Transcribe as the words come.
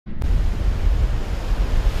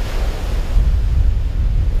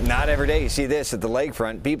Not every day you see this at the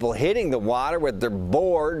lakefront. People hitting the water with their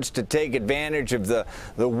boards to take advantage of the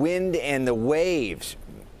wind and the waves.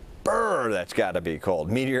 Brr, that's got to be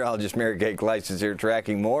cold. Meteorologist Mary Kay Kleist is here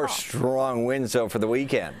tracking more strong winds for the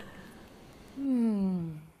weekend.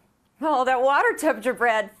 Oh, that water temperature,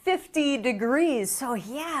 Brad, 50 degrees. So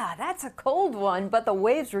yeah, that's a cold one, but the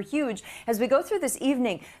waves were huge. As we go through this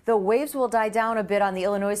evening, the waves will die down a bit on the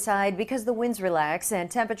Illinois side because the winds relax and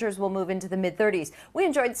temperatures will move into the mid-30s. We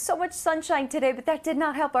enjoyed so much sunshine today, but that did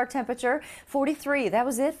not help our temperature. 43, that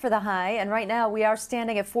was it for the high. And right now we are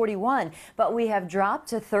standing at 41, but we have dropped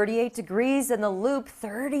to 38 degrees in the Loop,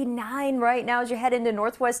 39 right now as you head into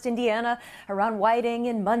northwest Indiana, around Whiting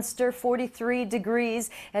and Munster, 43 degrees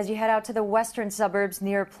as you head out to the western suburbs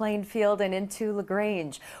near Plainfield and into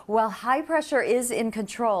LaGrange. Well, high pressure is in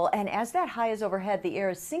control, and as that high is overhead, the air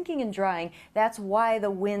is sinking and drying. That's why the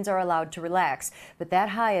winds are allowed to relax. But that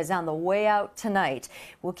high is on the way out tonight.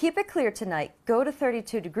 We'll keep it clear tonight, go to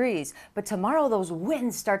 32 degrees, but tomorrow those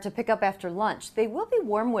winds start to pick up after lunch. They will be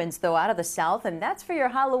warm winds, though, out of the south, and that's for your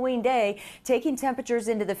Halloween day, taking temperatures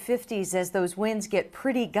into the 50s as those winds get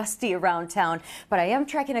pretty gusty around town. But I am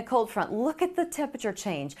tracking a cold front. Look at the temperature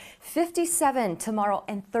change. 57 tomorrow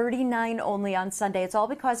and 39 only on Sunday. It's all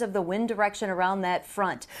because of the wind direction around that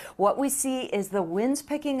front. What we see is the winds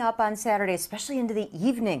picking up on Saturday, especially into the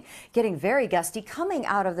evening, getting very gusty coming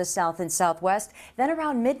out of the south and southwest. Then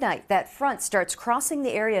around midnight, that front starts crossing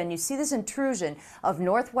the area and you see this intrusion of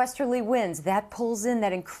northwesterly winds. That pulls in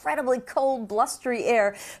that incredibly cold, blustery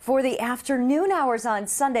air for the afternoon hours on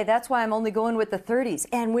Sunday. That's why I'm only going with the 30s.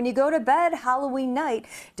 And when you go to bed Halloween night,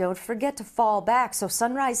 don't forget to fall back. So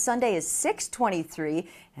sunrise Sunday is 6:23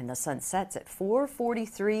 and the sun sets at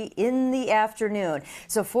 4:43 in the afternoon.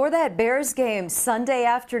 So for that Bears game Sunday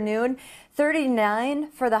afternoon,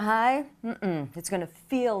 39 for the high. It's going to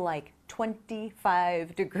feel like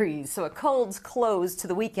 25 degrees. So a cold's close to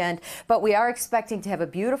the weekend, but we are expecting to have a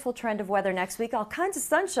beautiful trend of weather next week, all kinds of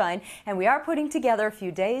sunshine, and we are putting together a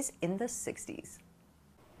few days in the 60s.